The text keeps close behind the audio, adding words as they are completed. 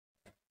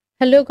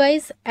Hello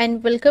guys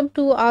and welcome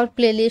to our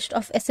playlist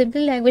of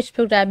assembly language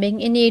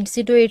programming in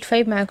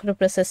 8085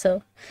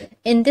 microprocessor.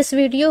 In this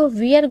video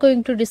we are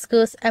going to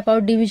discuss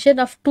about division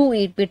of two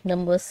 8-bit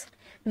numbers.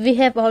 We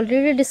have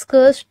already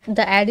discussed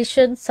the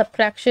addition,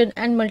 subtraction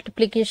and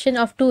multiplication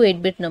of two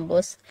 8-bit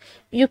numbers.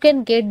 You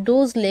can get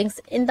those links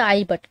in the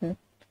I button.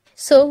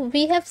 So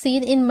we have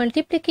seen in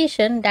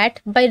multiplication that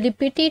by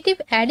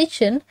repetitive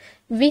addition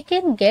we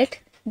can get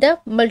the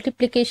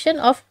multiplication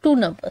of two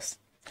numbers.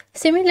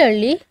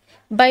 Similarly,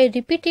 by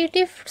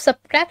repetitive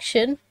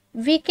subtraction,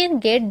 we can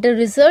get the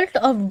result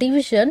of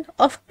division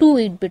of two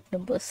 8-bit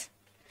numbers.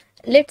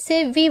 Let's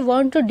say we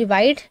want to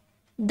divide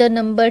the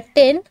number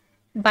 10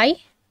 by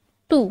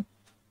 2.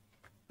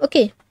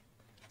 Okay,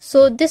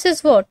 so this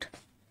is what?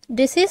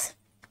 This is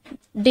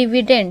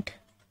dividend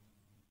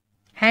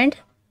and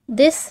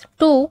this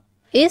 2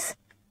 is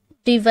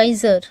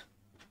divisor,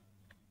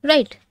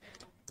 right?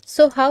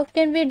 So how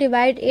can we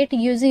divide it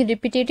using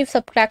repetitive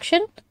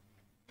subtraction?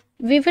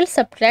 We will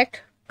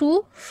subtract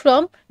 2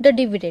 from the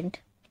dividend.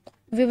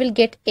 We will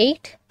get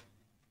 8,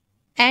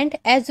 and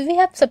as we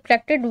have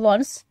subtracted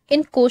once,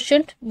 in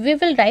quotient we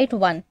will write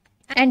 1,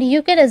 and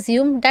you can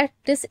assume that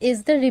this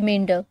is the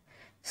remainder.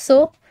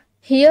 So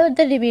here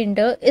the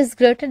remainder is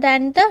greater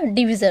than the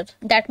divisor.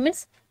 That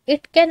means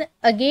it can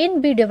again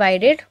be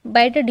divided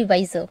by the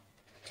divisor.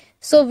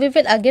 So we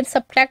will again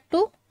subtract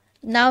 2.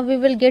 Now we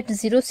will get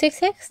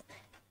 0.6x.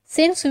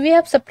 Since we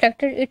have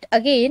subtracted it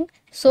again,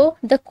 so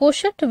the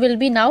quotient will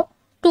be now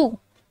 2.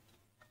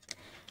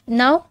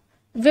 Now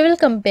we will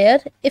compare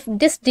if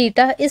this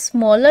data is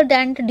smaller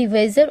than the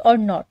divisor or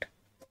not.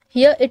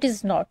 Here it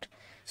is not.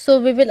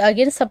 So we will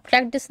again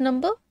subtract this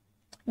number.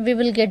 We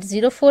will get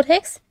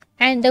 0.4x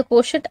and the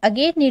quotient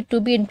again need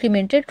to be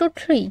incremented to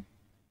 3.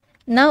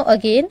 Now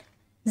again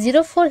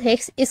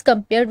 0.4x is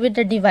compared with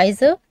the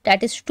divisor,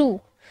 that is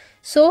 2.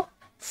 So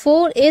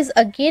 4 is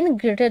again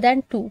greater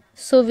than 2.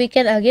 So we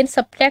can again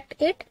subtract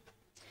it.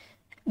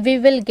 We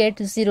will get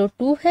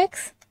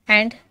 0.2x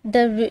and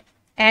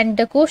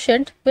the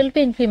quotient will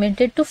be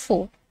incremented to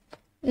 4.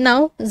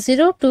 Now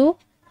 0.2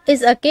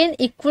 is again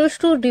equals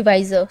to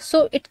divisor,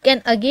 so it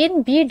can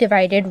again be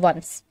divided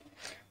once.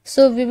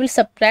 So we will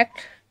subtract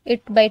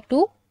it by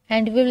 2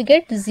 and we will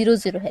get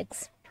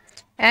 0.0x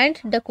and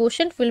the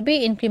quotient will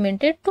be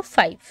incremented to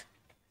 5,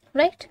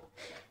 right?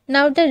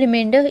 Now the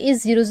remainder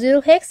is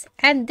 0.0x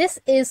and this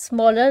is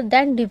smaller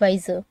than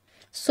divisor,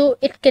 so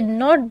it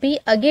cannot be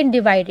again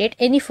divided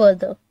any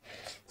further.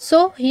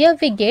 So here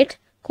we get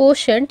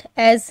quotient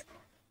as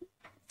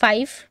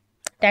 5,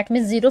 that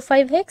means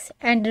 0.5x,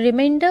 and the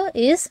remainder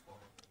is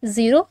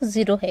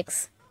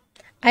 0.0x.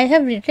 I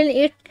have written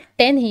it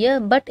 10 here,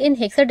 but in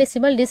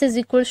hexadecimal this is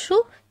equals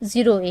to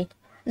 0a.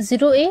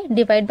 0a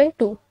divided by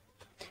 2.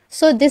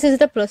 So this is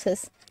the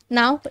process.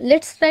 Now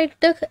let's write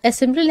the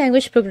assembly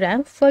language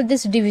program for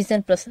this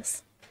division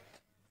process.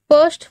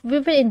 First we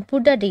will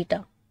input the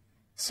data.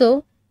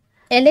 So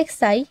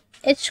LXI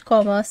H,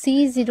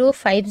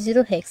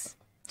 C050 hex.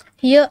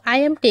 Here I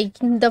am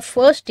taking the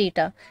first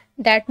data,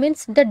 that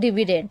means the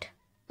dividend.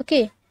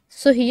 Okay,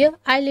 so here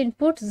I'll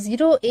input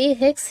 0a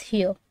hex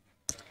here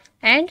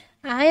and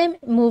I am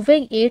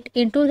moving it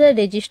into the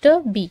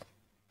register B.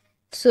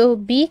 So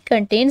B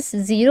contains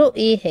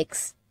 0a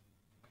hex,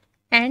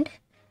 and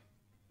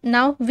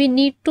now we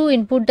need to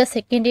input the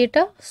second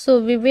data.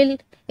 So we will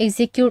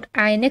execute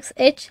INX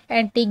H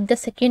and take the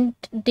second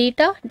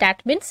data,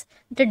 that means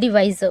the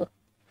divisor,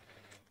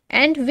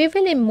 and we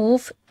will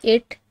move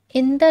it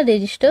in the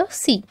register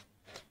C.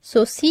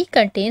 So C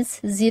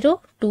contains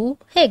 0.2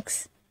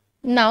 hex.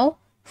 Now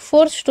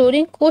for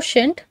storing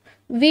quotient,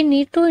 we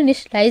need to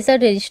initialize a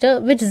register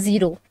with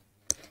 0.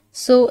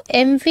 So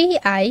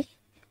MVI,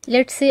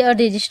 let's say a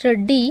register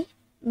D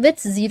with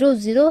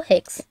 00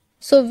 hex.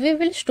 So we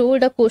will store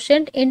the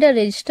quotient in the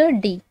register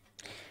D.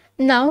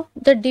 Now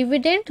the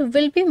dividend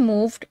will be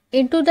moved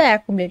into the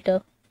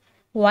accumulator.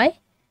 Why?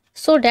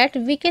 So that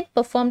we can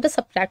perform the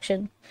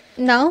subtraction.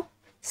 Now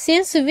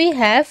since we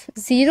have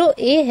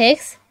 0a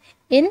hex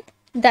in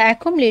the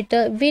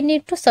accumulator, we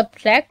need to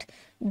subtract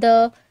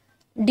the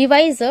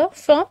divisor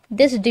from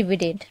this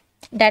dividend.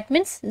 That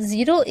means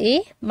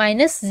 0a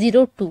minus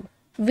 0.2.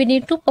 We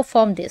need to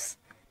perform this.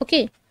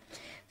 Okay.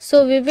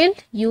 So we will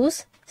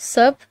use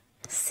sub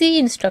C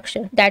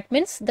instruction. That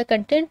means the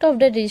content of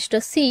the register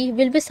C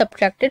will be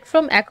subtracted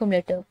from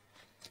accumulator.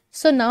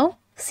 So now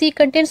C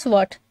contains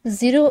what?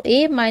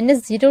 0a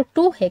minus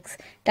 0.2 hex.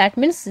 That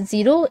means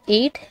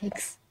 0.8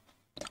 hex.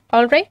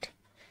 Alright.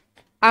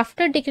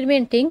 After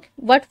decrementing,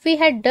 what we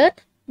had done,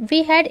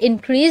 we had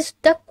increased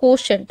the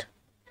quotient.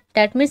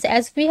 That means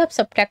as we have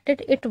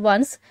subtracted it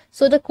once,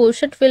 so the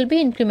quotient will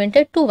be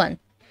incremented to 1.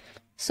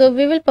 So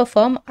we will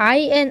perform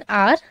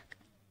INR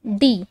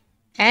D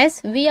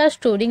as we are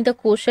storing the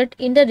quotient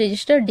in the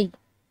register D.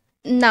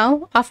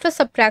 Now after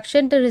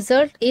subtraction, the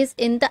result is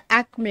in the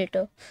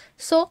accumulator.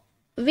 So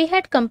we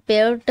had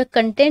compared the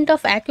content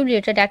of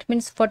accumulator, that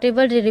means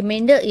whatever the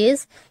remainder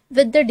is,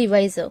 with the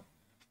divisor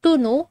to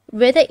know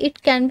whether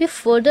it can be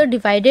further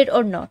divided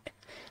or not.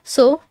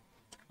 So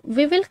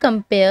we will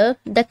compare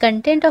the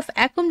content of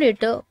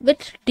accumulator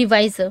with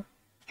divisor,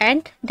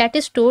 and that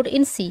is stored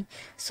in C.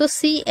 So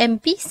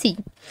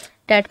CMPC.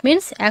 That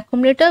means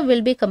accumulator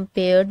will be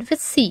compared with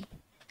C.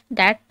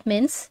 That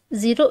means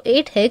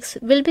 08 hex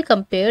will be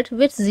compared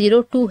with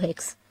 02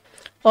 hex.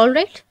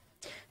 Alright.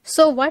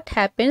 So what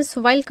happens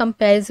while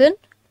comparison?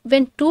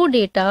 When two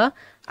data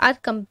are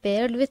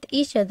compared with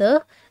each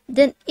other,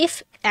 then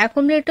if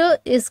accumulator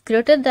is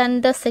greater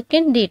than the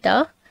second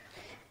data,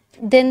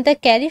 then the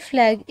carry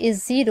flag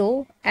is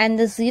 0 and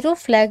the 0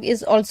 flag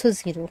is also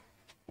 0.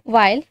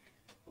 While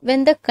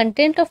when the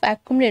content of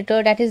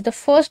accumulator, that is the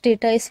first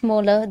data, is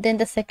smaller than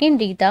the second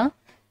data,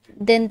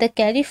 then the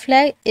carry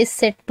flag is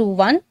set to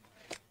 1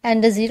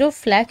 and the 0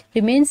 flag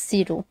remains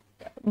 0.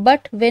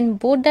 But when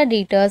both the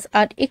datas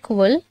are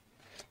equal,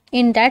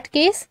 in that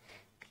case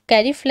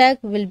carry flag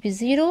will be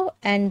 0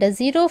 and the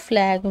 0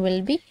 flag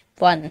will be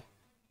 1.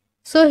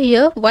 So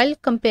here, while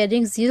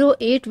comparing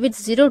 08 with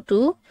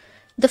 02,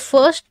 the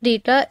first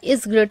data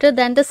is greater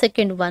than the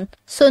second one,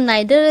 so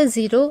neither a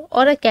 0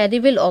 or a carry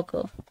will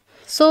occur.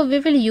 So we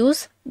will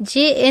use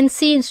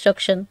JNC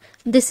instruction.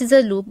 This is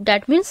a loop.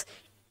 That means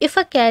if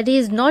a carry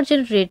is not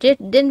generated,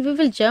 then we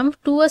will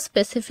jump to a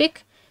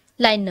specific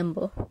line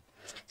number.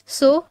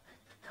 So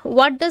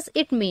what does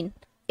it mean?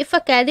 If a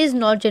carry is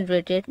not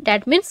generated,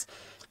 that means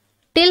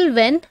till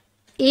when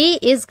A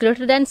is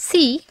greater than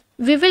C,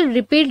 we will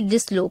repeat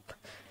this loop.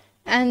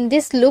 And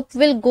this loop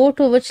will go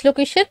to which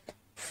location?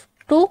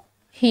 To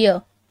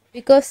here.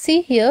 Because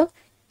see here,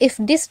 if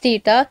this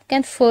data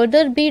can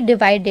further be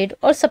divided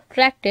or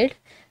subtracted,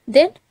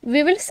 then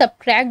we will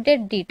subtract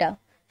that data.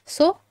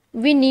 So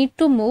we need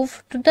to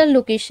move to the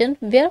location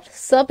where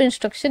sub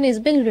instruction is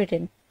being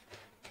written.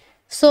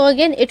 So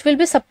again it will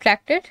be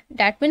subtracted.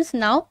 That means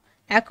now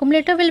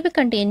accumulator will be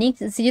containing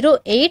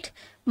 08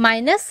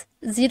 minus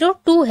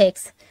 02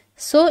 hex.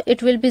 So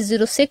it will be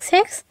 06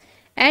 hex,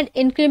 and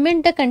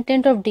increment the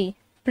content of D.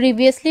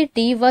 Previously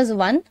D was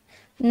 1,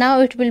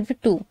 now it will be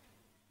 2.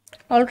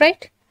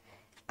 Alright.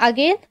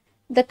 Again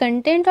the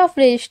content of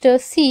register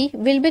C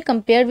will be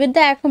compared with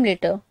the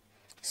accumulator.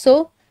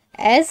 So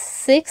as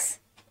 6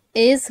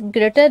 is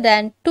greater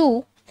than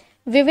 2,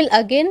 we will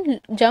again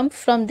jump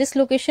from this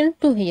location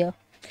to here.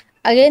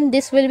 Again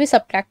this will be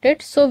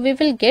subtracted, so we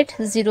will get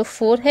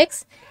 04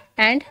 hex,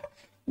 and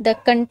the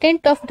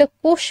content of the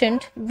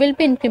quotient will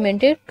be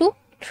incremented to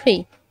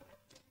 3.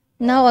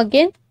 Now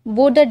again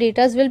both the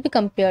datas will be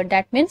compared.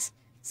 That means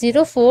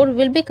 04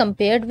 will be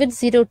compared with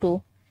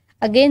 02.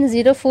 Again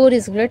 04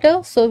 is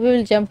greater, so we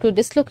will jump to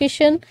this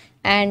location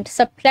and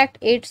subtract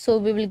 8, so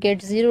we will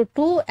get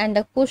 02 and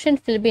the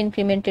quotient will be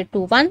incremented to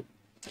 1.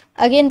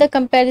 Again the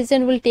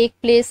comparison will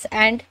take place,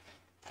 and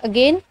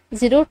again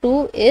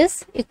 02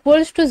 is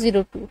equals to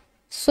 02.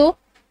 So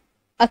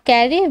a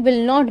carry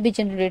will not be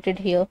generated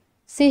here.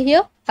 See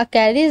here, a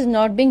carry is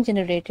not being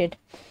generated.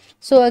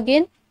 So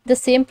again the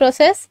same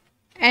process,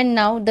 and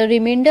now the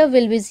remainder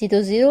will be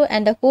 00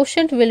 and the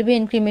quotient will be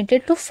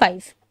incremented to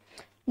 5.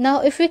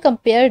 Now if we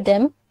compare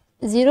them,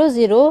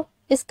 00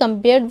 is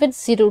compared with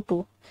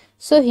 02.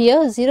 So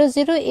here 00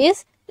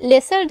 is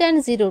lesser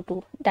than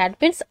 02. That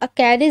means a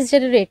carry is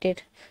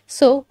generated.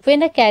 So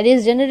when a carry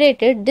is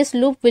generated, this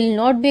loop will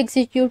not be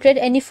executed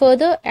any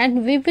further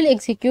and we will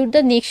execute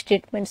the next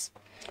statements.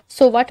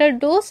 So what are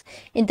those?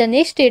 In the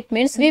next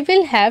statements, we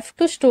will have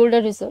to store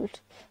the result.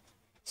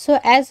 So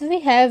as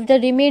we have the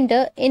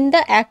remainder in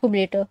the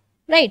accumulator,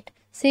 right?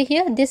 See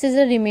here, this is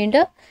a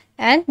remainder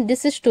and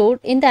this is stored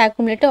in the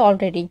accumulator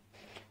already.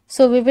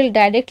 So we will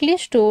directly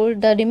store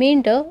the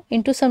remainder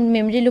into some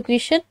memory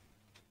location.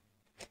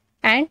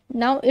 And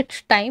now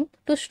it's time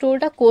to store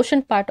the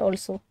quotient part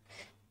also.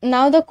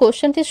 Now the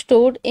quotient is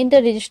stored in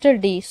the register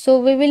D. So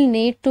we will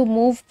need to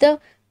move the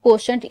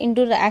quotient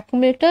into the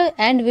accumulator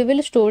and we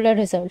will store the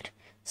result.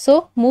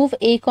 So move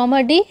A,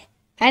 D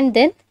and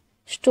then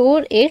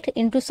store it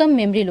into some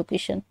memory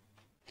location.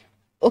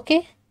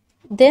 Okay,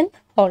 then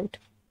halt.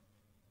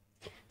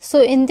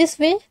 So in this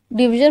way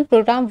division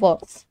program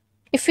works.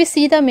 If we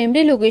see the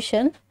memory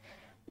location,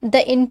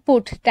 the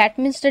input, that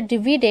means the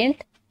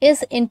dividend,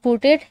 is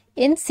inputted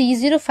in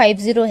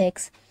C050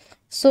 hex.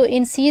 So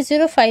in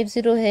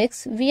C050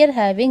 hex we are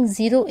having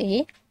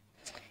 0A.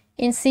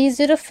 In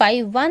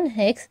C051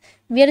 hex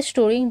we are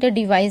storing the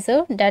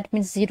divisor, that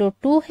means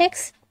 02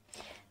 hex.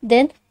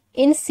 Then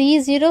in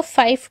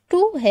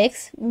C052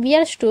 hex we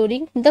are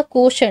storing the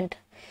quotient.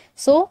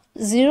 So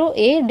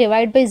 0A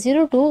divided by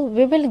 02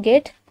 we will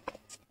get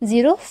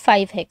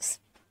 05 hex.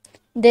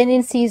 Then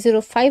in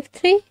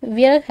C053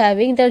 we are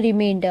having the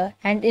remainder,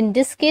 and in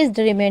this case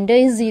the remainder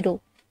is 0.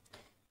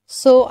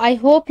 So I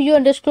hope you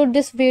understood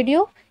this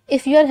video.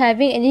 If you are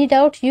having any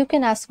doubt, you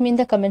can ask me in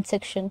the comment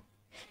section.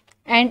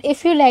 And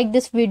if you like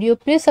this video,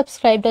 please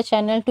subscribe the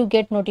channel to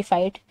get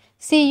notified.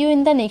 See you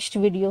in the next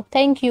video.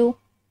 Thank you.